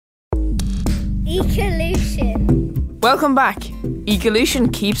Ecolution. Welcome back.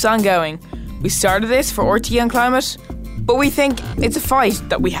 Ecolution keeps on going. We started this for RTE on climate, but we think it's a fight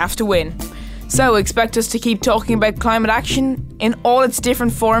that we have to win. So expect us to keep talking about climate action in all its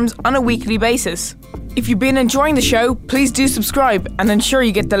different forms on a weekly basis. If you've been enjoying the show, please do subscribe and ensure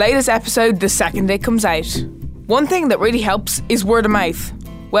you get the latest episode the second it comes out. One thing that really helps is word of mouth.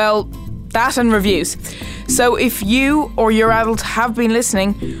 Well, that and reviews. So if you or your adult have been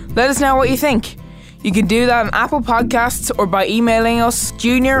listening, let us know what you think. You can do that on Apple Podcasts or by emailing us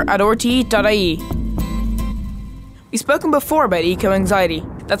junior@rte.ie. We've spoken before about eco-anxiety.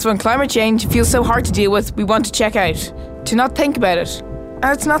 That's when climate change feels so hard to deal with, we want to check out, to not think about it.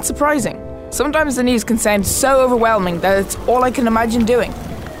 And it's not surprising. Sometimes the news can sound so overwhelming that it's all I can imagine doing.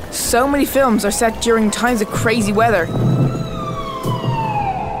 So many films are set during times of crazy weather.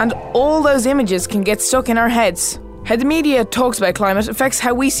 And all those images can get stuck in our heads. How the media talks about climate affects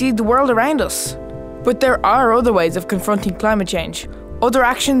how we see the world around us. But there are other ways of confronting climate change. Other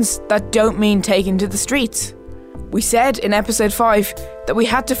actions that don't mean taking to the streets. We said in episode 5 that we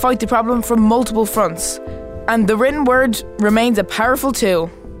had to fight the problem from multiple fronts. And the written word remains a powerful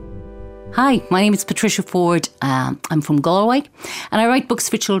tool. Hi, my name is Patricia Ford. I'm from Galway and I write books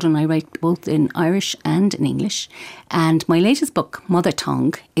for children. I write both in Irish and in English. And my latest book, Mother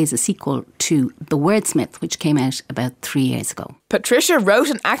Tongue, is a sequel to The Wordsmith, which came out about 3 years ago. Patricia wrote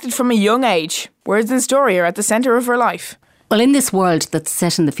and acted from a young age. Words and story are at the centre of her life. Well, in this world that's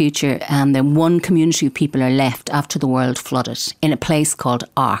set in the future, then one community of people are left after the world flooded in a place called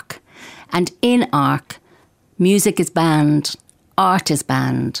Ark. And in Ark, music is banned, art is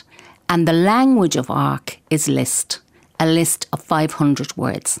banned, and the language of Ark is list, a list of 500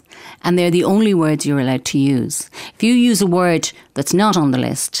 words. And they're the only words you're allowed to use. If you use a word that's not on the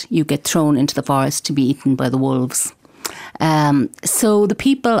list, you get thrown into the forest to be eaten by the wolves. So the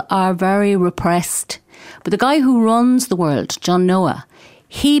people are very repressed. But the guy who runs the world, John Noah,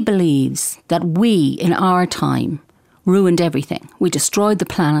 he believes that we, in our time, ruined everything. We destroyed the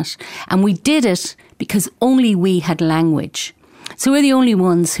planet, and we did it because only we had language. So we're the only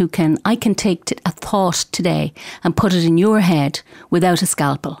ones who I can take a thought today and put it in your head without a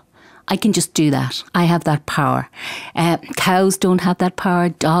scalpel. I can just do that. I have that power. Cows don't have that power.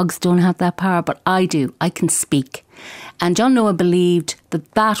 Dogs don't have that power, but I do. I can speak. And John Noah believed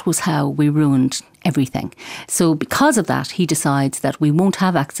that that was how we ruined everything. So because of that, he decides that we won't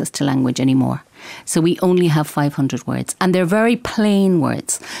have access to language anymore. So we only have 500 words. And they're very plain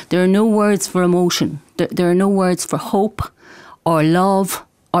words. There are no words for emotion. There are no words for hope or love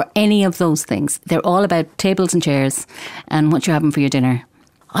or any of those things. They're all about tables and chairs and what you're having for your dinner.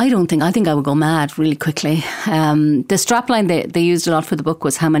 I think I would go mad really quickly. The strapline they used a lot for the book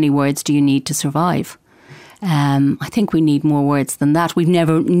was, how many words do you need to survive? I think we need more words than that. We've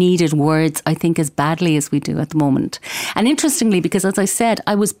never needed words, I think, as badly as we do at the moment. And interestingly, because as I said,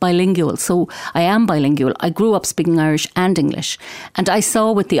 I was bilingual, so I am bilingual. I grew up speaking Irish and English. And I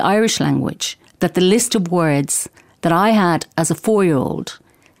saw with the Irish language that the list of words that I had as a 4-year-old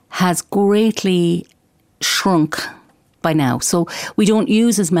has greatly shrunk by now. So we don't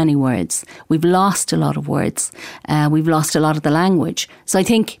use as many words. We've lost a lot of words. We've lost a lot of the language. So I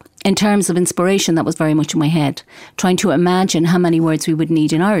think in terms of inspiration, that was very much in my head, trying to imagine how many words we would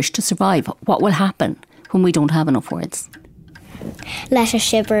need in Irish to survive. What will happen when we don't have enough words? Let us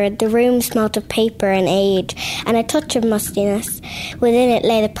shiver. The room smelt of paper and age, and a touch of mustiness. Within it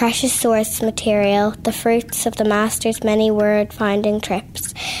lay the precious source material, the fruits of the master's many word-finding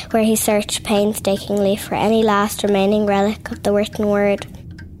trips, where he searched painstakingly for any last remaining relic of the written word.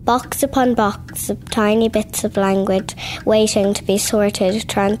 Box upon box of tiny bits of language, waiting to be sorted,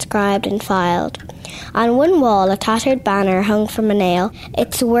 transcribed and filed. On one wall a tattered banner hung from a nail,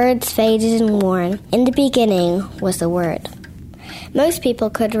 its words faded and worn. In the beginning was the word. Most people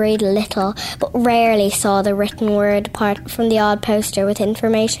could read a little, but rarely saw the written word apart from the odd poster with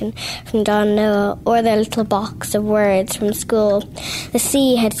information from John Noah or the little box of words from school. The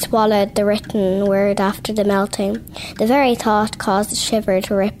sea had swallowed the written word after the melting. The very thought caused a shiver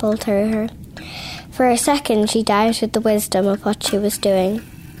to ripple through her. For a second she doubted the wisdom of what she was doing.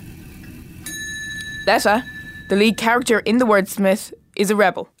 Letta, the lead character in The Wordsmith, is a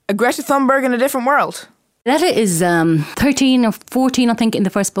rebel. A Greta Thunberg in a different world. Letta is 13 or 14, I think, in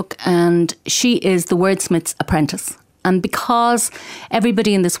the first book, and she is the wordsmith's apprentice. And because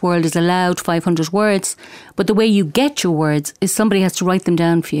everybody in this world is allowed 500 words, but the way you get your words is somebody has to write them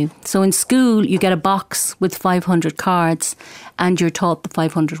down for you. So in school, you get a box with 500 cards, and you're taught the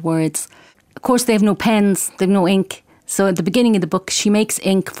 500 words. Of course, they have no pens, they have no ink. So at the beginning of the book, she makes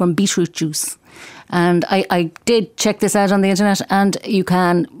ink from beetroot juice. And I did check this out on the internet, and you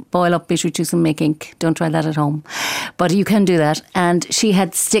can boil up beetroot juice and make ink. Don't try that at home. But you can do that. And she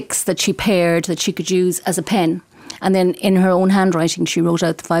had sticks that she paired that she could use as a pen. And then in her own handwriting, she wrote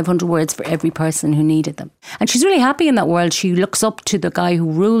out the 500 words for every person who needed them. And she's really happy in that world. She looks up to the guy who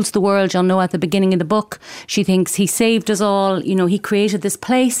rules the world. You'll know at the beginning of the book, she thinks he saved us all. You know, he created this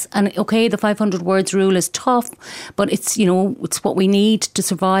place. And okay, the 500 words rule is tough, but it's, you know, it's what we need to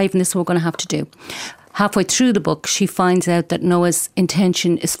survive. And this is what we're going to have to do. Halfway through the book, she finds out that Noah's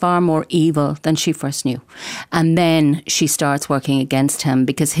intention is far more evil than she first knew. And then she starts working against him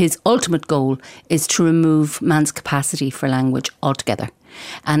because his ultimate goal is to remove man's capacity for language altogether.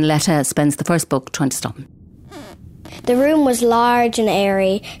 And Letta spends the first book trying to stop him. The room was large and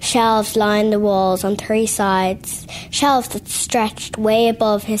airy. Shelves lined the walls on 3 sides, shelves that stretched way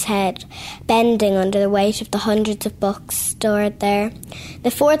above his head, bending under the weight of the hundreds of books stored there. The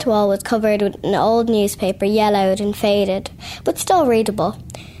 4th wall was covered with an old newspaper, yellowed and faded, but still readable.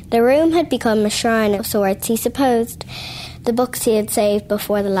 The room had become a shrine of sorts, he supposed, the books he had saved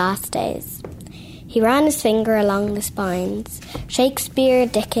before the last days. He ran his finger along the spines. Shakespeare,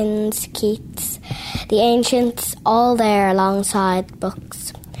 Dickens, Keats, the ancients, all there alongside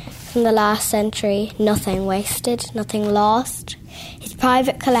books. From the last century, nothing wasted, nothing lost. His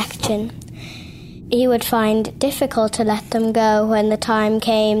private collection. He would find it difficult to let them go when the time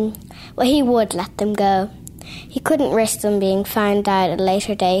came. Well, he would let them go. He couldn't risk them being found out at a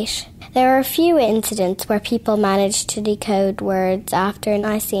later date. There are a few incidents where people managed to decode words after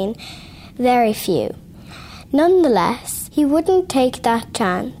Nicene. Very few. Nonetheless, he wouldn't take that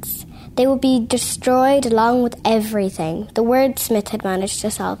chance. They would be destroyed along with everything. The wordsmith had managed to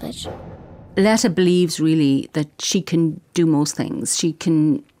salvage. Letta believes really that she can do most things. She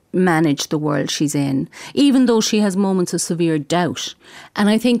can manage the world she's in, even though she has moments of severe doubt. And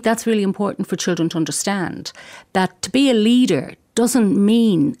I think that's really important for children to understand, that to be a leader doesn't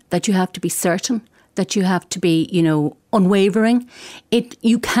mean that you have to be certain, that you have to be, you know, unwavering.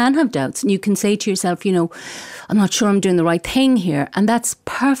 You can have doubts and you can say to yourself, you know, I'm not sure I'm doing the right thing here. And that's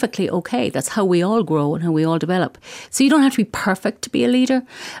perfectly okay. That's how we all grow and how we all develop. So you don't have to be perfect to be a leader.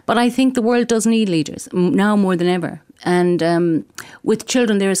 But I think the world does need leaders now more than ever. And with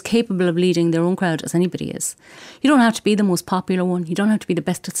children, they're as capable of leading their own crowd as anybody is. You don't have to be the most popular one. You don't have to be the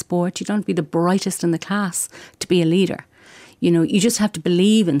best at sport. You don't have to be the brightest in the class to be a leader. You know, you just have to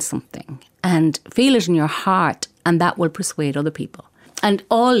believe in something and feel it in your heart, and that will persuade other people. And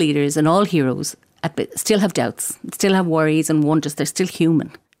all leaders and all heroes still have doubts, still have worries and wonders. They're still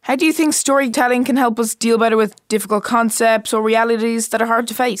human. How do you think storytelling can help us deal better with difficult concepts or realities that are hard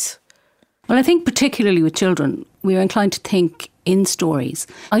to face? Well, I think particularly with children, we are inclined to think in stories.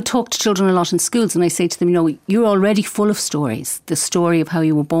 I talk to children a lot in schools and I say to them, you know, you're already full of stories. The story of how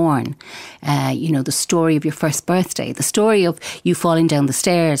you were born, you know, the story of your first birthday, the story of you falling down the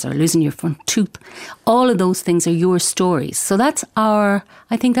stairs or losing your front tooth. All of those things are your stories. So I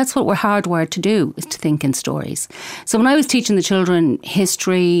think that's what we're hardwired to do, is to think in stories. So when I was teaching the children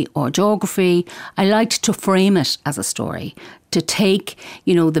history or geography, I liked to frame it as a story, to take,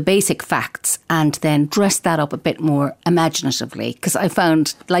 you know, the basic facts and then dress that up a bit more imaginatively. Because I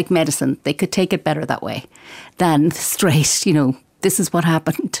found, like medicine, they could take it better that way than straight, you know, this is what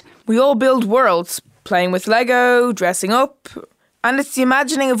happened. We all build worlds, playing with Lego, dressing up, and it's the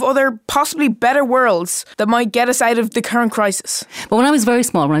imagining of other, possibly better worlds that might get us out of the current crisis. But when I was very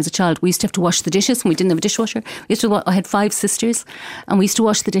small, when I was a child, we used to have to wash the dishes when we didn't have a dishwasher. I had 5 sisters and we used to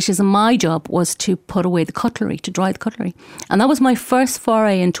wash the dishes, and my job was to put away the cutlery, to dry the cutlery. And that was my first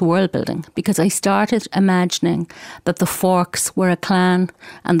foray into world building, because I started imagining that the forks were a clan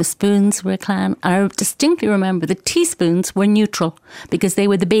and the spoons were a clan. And I distinctly remember the teaspoons were neutral because they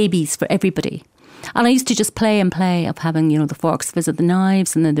were the babies for everybody. And I used to just play of having, you know, the forks visit the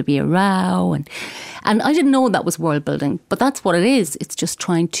knives, and then there'd be a row. And I didn't know that was world building, but that's what it is. It's just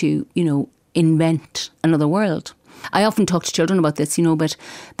trying to, you know, invent another world. I often talk to children about this, you know, but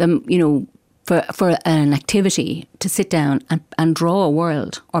them, you know, for an activity to sit down and draw a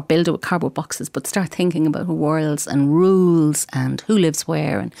world or build it with cardboard boxes, but start thinking about worlds and rules and who lives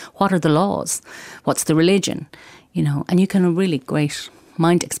where and what are the laws, what's the religion, you know, and you can have a really great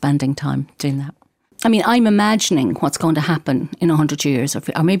mind-expanding time doing that. I mean, I'm imagining what's going to happen in 100 years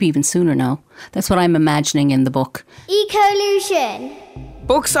or maybe even sooner now. That's what I'm imagining in the book. Ecolution.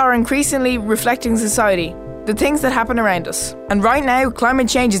 Books are increasingly reflecting society, the things that happen around us. And right now, climate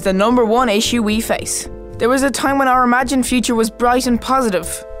change is the #1 issue we face. There was a time when our imagined future was bright and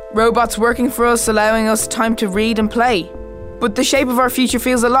positive. Robots working for us, allowing us time to read and play. But the shape of our future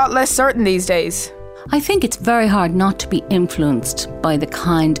feels a lot less certain these days. I think it's very hard not to be influenced by the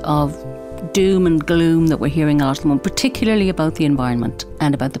kind of doom and gloom that we're hearing a lot at the moment, particularly about the environment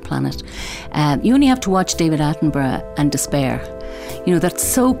and about the planet. You only have to watch David Attenborough and despair. You know, that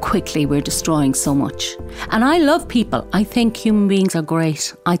so quickly we're destroying so much. And I love people. I think human beings are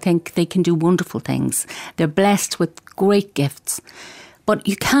great. I think they can do wonderful things. They're blessed with great gifts. But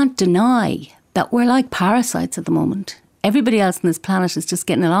you can't deny that we're like parasites at the moment. Everybody else on this planet is just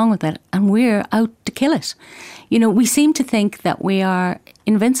getting along with it, and we're out to kill it. You know, we seem to think that we are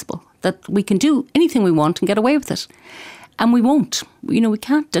invincible, that we can do anything we want and get away with it. And we won't. You know, we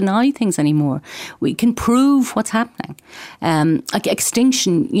can't deny things anymore. We can prove what's happening. Like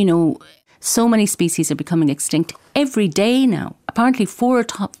extinction, you know, so many species are becoming extinct every day now. Apparently 4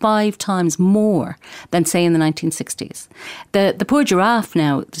 to 5 times more than, say, in the 1960s. The poor giraffe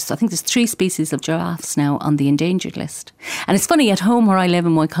now, I think there's 3 species of giraffes now on the endangered list. And it's funny, at home where I live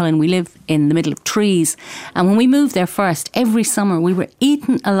in Moycullen, we live in the middle of trees. And when we moved there first, every summer we were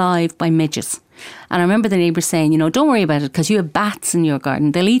eaten alive by midges. And I remember the neighbours saying, you know, don't worry about it because you have bats in your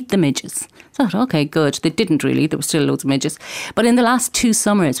garden. They'll eat the midges. So I thought, okay, good. They didn't really. There were still loads of midges. But in the last 2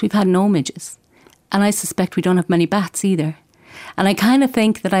 summers, we've had no midges. And I suspect we don't have many bats either. And I kind of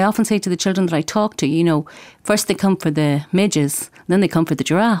think that I often say to the children that I talk to, you know, first they come for the midges, then they come for the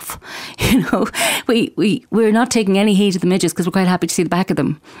giraffe. You know, we're not taking any heed of the midges because we're quite happy to see the back of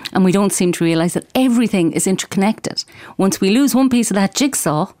them. And we don't seem to realise that everything is interconnected. Once we lose one piece of that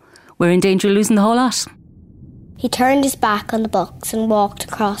jigsaw, we're in danger of losing the whole lot. He turned his back on the books and walked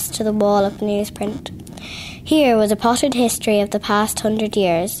across to the wall of newsprint. Here was a potted history of the past 100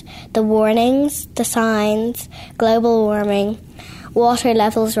 years, the warnings, the signs, global warming, water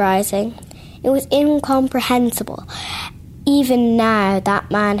levels rising. It was incomprehensible. Even now, that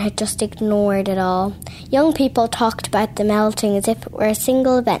man had just ignored it all. Young people talked about the melting as if it were a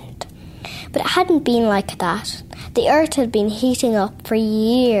single event. But it hadn't been like that. The earth had been heating up for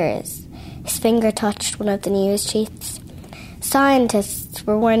years. His finger touched one of the news sheets. Scientists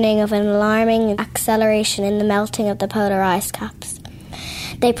were warning of an alarming acceleration in the melting of the polar ice caps.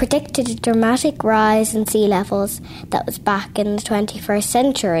 They predicted a dramatic rise in sea levels that was back in the 21st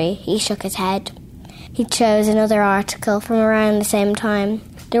century. He shook his head. He chose another article from around the same time.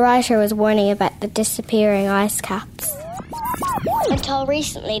 The writer was warning about the disappearing ice caps. Until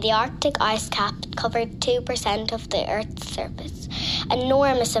recently, the Arctic ice cap covered 2% of the Earth's surface.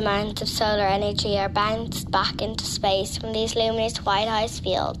 Enormous amounts of solar energy are bounced back into space from these luminous white ice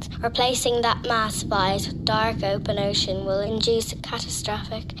fields. Replacing that mass of ice with dark open ocean will induce a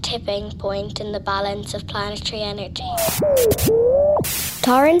catastrophic tipping point in the balance of planetary energy.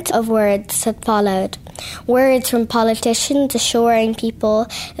 Torrents of words had followed. Words from politicians assuring people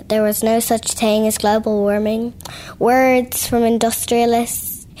that there was no such thing as global warming. Words from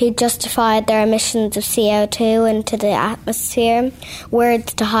industrialists who justified their emissions of CO2 into the atmosphere.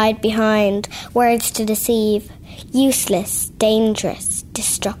 Words to hide behind. Words to deceive. Useless, dangerous,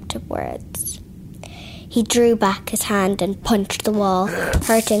 destructive words. He drew back his hand and punched the wall,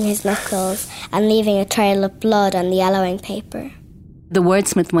 hurting his knuckles and leaving a trail of blood on the yellowing paper. The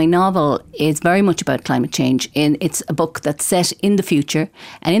Wordsmith, my novel, is very much about climate change. It's a book that's set in the future.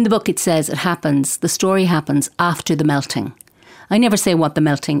 And in the book it says the story happens after the melting. I never say what the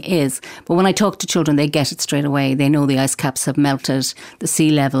melting is, but when I talk to children, they get it straight away. They know the ice caps have melted, the sea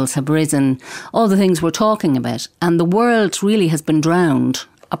levels have risen, all the things we're talking about. And the world really has been drowned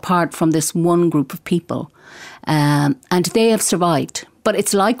apart from this one group of people. And they have survived. But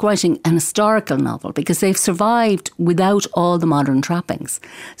it's like writing an historical novel because they've survived without all the modern trappings.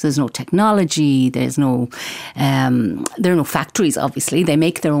 So there's no technology, there are no factories, obviously. They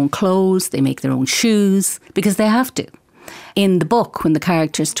make their own clothes, they make their own shoes because they have to. In the book, when the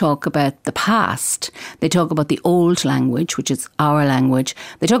characters talk about the past, they talk about the old language, which is our language.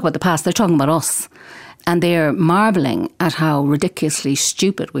 They talk about the past, they're talking about us. And they're marvelling at how ridiculously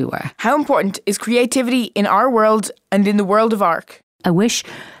stupid we were. How important is creativity in our world and in the world of ARC? I wish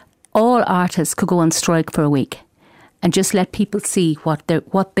all artists could go on strike for a week and just let people see what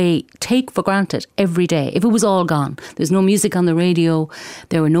they take for granted every day. If it was all gone, there's no music on the radio,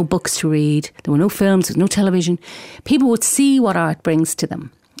 there were no books to read, there were no films, there was no television, people would see what art brings to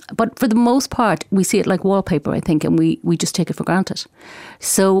them. But for the most part, we see it like wallpaper, I think, and we just take it for granted.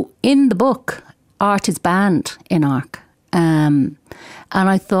 So in the book, art is banned in ARC. And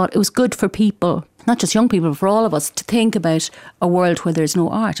I thought it was good for people, not just young people, but for all of us, to think about a world where there's no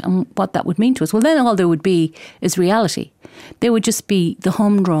art and what that would mean to us. Well, then all there would be is reality. There would just be the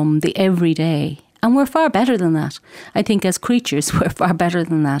humdrum, the everyday. And we're far better than that. I think as creatures, we're far better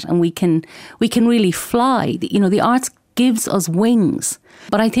than that. And we can really fly. The arts gives us wings.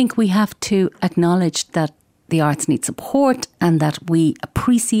 But I think we have to acknowledge that the arts need support and that we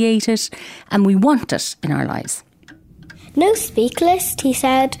appreciate it and we want it in our lives. No speak list, he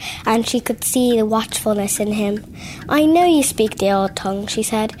said, and she could see the watchfulness in him. I know you speak the old tongue, she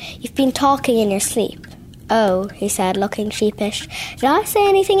said. You've been talking in your sleep. Oh, he said, looking sheepish. Did I say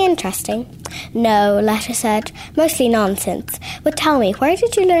anything interesting? No, Letta said, mostly nonsense. But tell me, where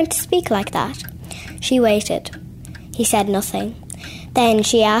did you learn to speak like that? She waited. He said nothing. Then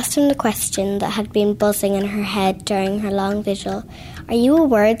she asked him the question that had been buzzing in her head during her long vigil. Are you a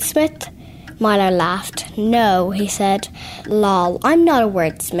wordsmith? Milo laughed. No, he said. Lol, I'm not a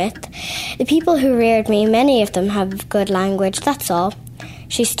wordsmith. The people who reared me, many of them have good language, that's all.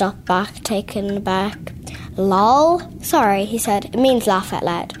 She stopped back, taken aback. Lol? Sorry, he said. It means laugh out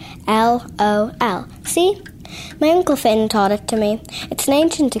loud. L-O-L. See? My Uncle Finn taught it to me. It's an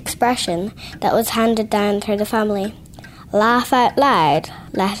ancient expression that was handed down through the family. Laugh out loud,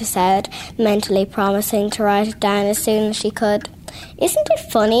 Letta said, mentally promising to write it down as soon as she could. Isn't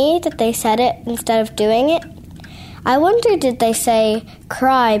it funny that they said it instead of doing it? I wonder, did they say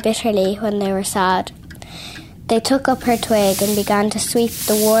cry bitterly when they were sad? They took up her twig and began to sweep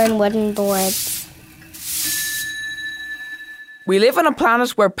the worn wooden boards. We live on a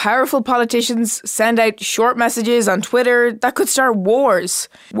planet where powerful politicians send out short messages on Twitter that could start wars.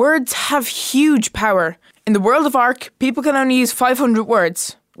 Words have huge power. In the world of ARC, people can only use 500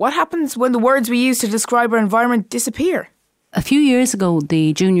 words. What happens when the words we use to describe our environment disappear? A few years ago,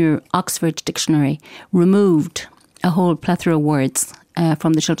 the Junior Oxford Dictionary removed a whole plethora of words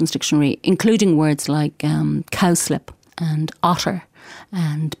from the Children's Dictionary, including words like cowslip and otter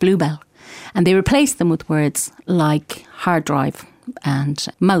and bluebell. And they replaced them with words like hard drive and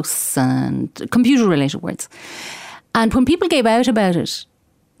mouse and computer-related words. And when people gave out about it,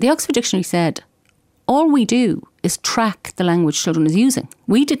 the Oxford Dictionary said, all we do is track the language children is using.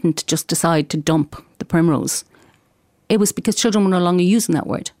 We didn't just decide to dump the primrose. It was because children were no longer using that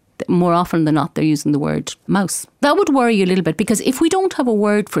word. More often than not, they're using the word mouse. That would worry you a little bit, because if we don't have a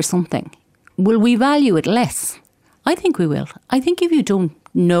word for something, will we value it less? I think we will. I think if you don't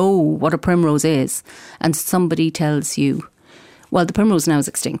know what a primrose is and somebody tells you, well, the primrose now is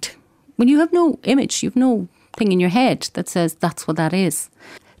extinct, when you have no image, you have no thing in your head that says that's what that is.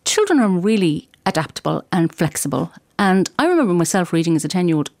 Children are really adaptable and flexible. And I remember myself reading as a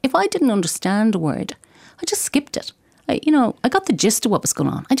 10-year-old, if I didn't understand a word, I just skipped it. I got the gist of what was going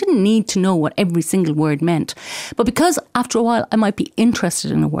on. I didn't need to know what every single word meant. But because after a while I might be interested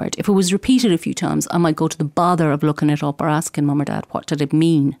in a word, if it was repeated a few times, I might go to the bother of looking it up or asking mum or dad, what did it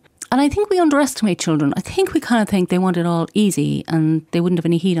mean? And I think we underestimate children. I think we kind of think they want it all easy and they wouldn't have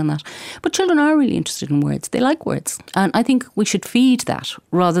any heat on that. But children are really interested in words. They like words. And I think we should feed that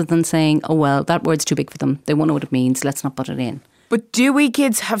rather than saying, oh, well, that word's too big for them. They won't know what it means. Let's not put it in. But do we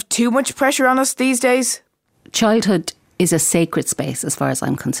kids have too much pressure on us these days? Childhood is a sacred space as far as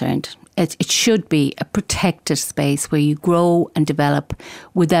I'm concerned. It should be a protected space where you grow and develop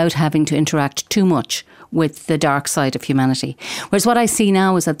without having to interact too much with the dark side of humanity. Whereas what I see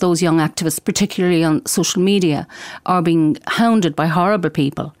now is that those young activists, particularly on social media, are being hounded by horrible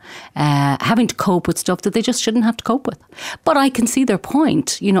people, having to cope with stuff that they just shouldn't have to cope with. But I can see their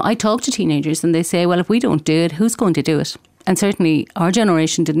point. I talk to teenagers and they say, well, if we don't do it, who's going to do it? And certainly our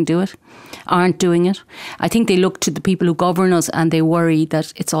generation didn't do it, aren't doing it. I think they look to the people who govern us and they worry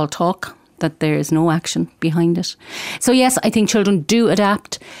that it's all talk, that there is no action behind it. So yes, I think children do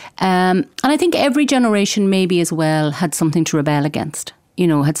adapt. And I think every generation maybe as well had something to rebel against,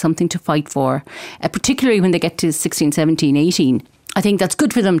 had something to fight for, particularly when they get to 16, 17, 18. I think that's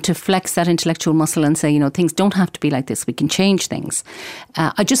good for them to flex that intellectual muscle and say, things don't have to be like this. We can change things.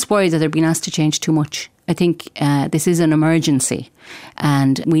 I just worry that they're being asked to change too much. I think this is an emergency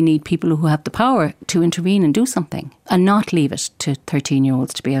and we need people who have the power to intervene and do something and not leave it to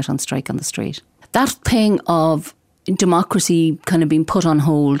 13-year-olds to be out on strike on the street. That thing of democracy kind of being put on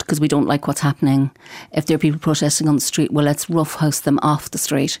hold because we don't like what's happening. If there are people protesting on the street, well, let's roughhouse them off the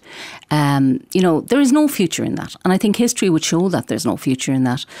street. There is no future in that. And I think history would show that there's no future in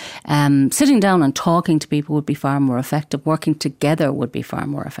that. Sitting down and talking to people would be far more effective. Working together would be far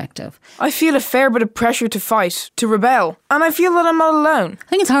more effective. I feel a fair bit of pressure to fight, to rebel. And I feel that I'm not alone. I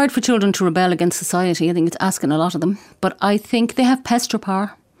think it's hard for children to rebel against society. I think it's asking a lot of them. But I think they have pestle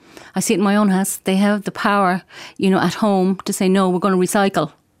power. I see it in my own house. They have the power, at home to say, no, we're going to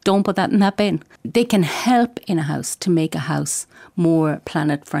recycle. Don't put that in that bin. They can help in a house to make a house more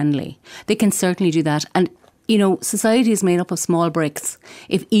planet friendly. They can certainly do that. And, society is made up of small bricks.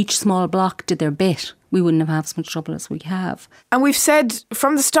 If each small block did their bit, we wouldn't have as much trouble as we have. And we've said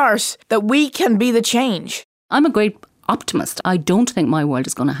from the start that we can be the change. I'm a great optimist. I don't think my world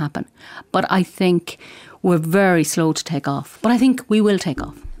is going to happen. But I think we're very slow to take off. But I think we will take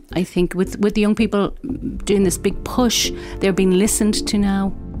off. I think with the young people doing this big push, they're being listened to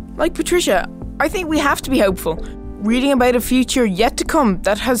now. Like Patricia, I think we have to be hopeful. Reading about a future yet to come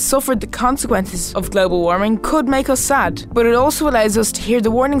that has suffered the consequences of global warming could make us sad, but it also allows us to hear the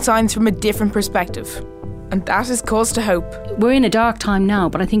warning signs from a different perspective. And that is cause to hope. We're in a dark time now,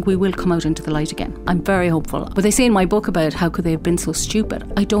 but I think we will come out into the light again. I'm very hopeful. But they say in my book about how could they have been so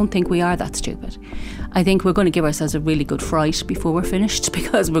stupid. I don't think we are that stupid. I think we're going to give ourselves a really good fright before we're finished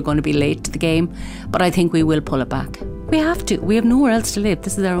because we're going to be late to the game. But I think we will pull it back. We have to. We have nowhere else to live.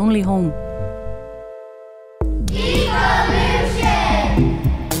 This is our only home.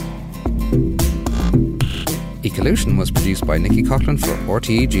 Ecolution was produced by Nikki Coughlin for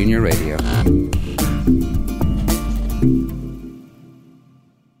RTE Junior Radio.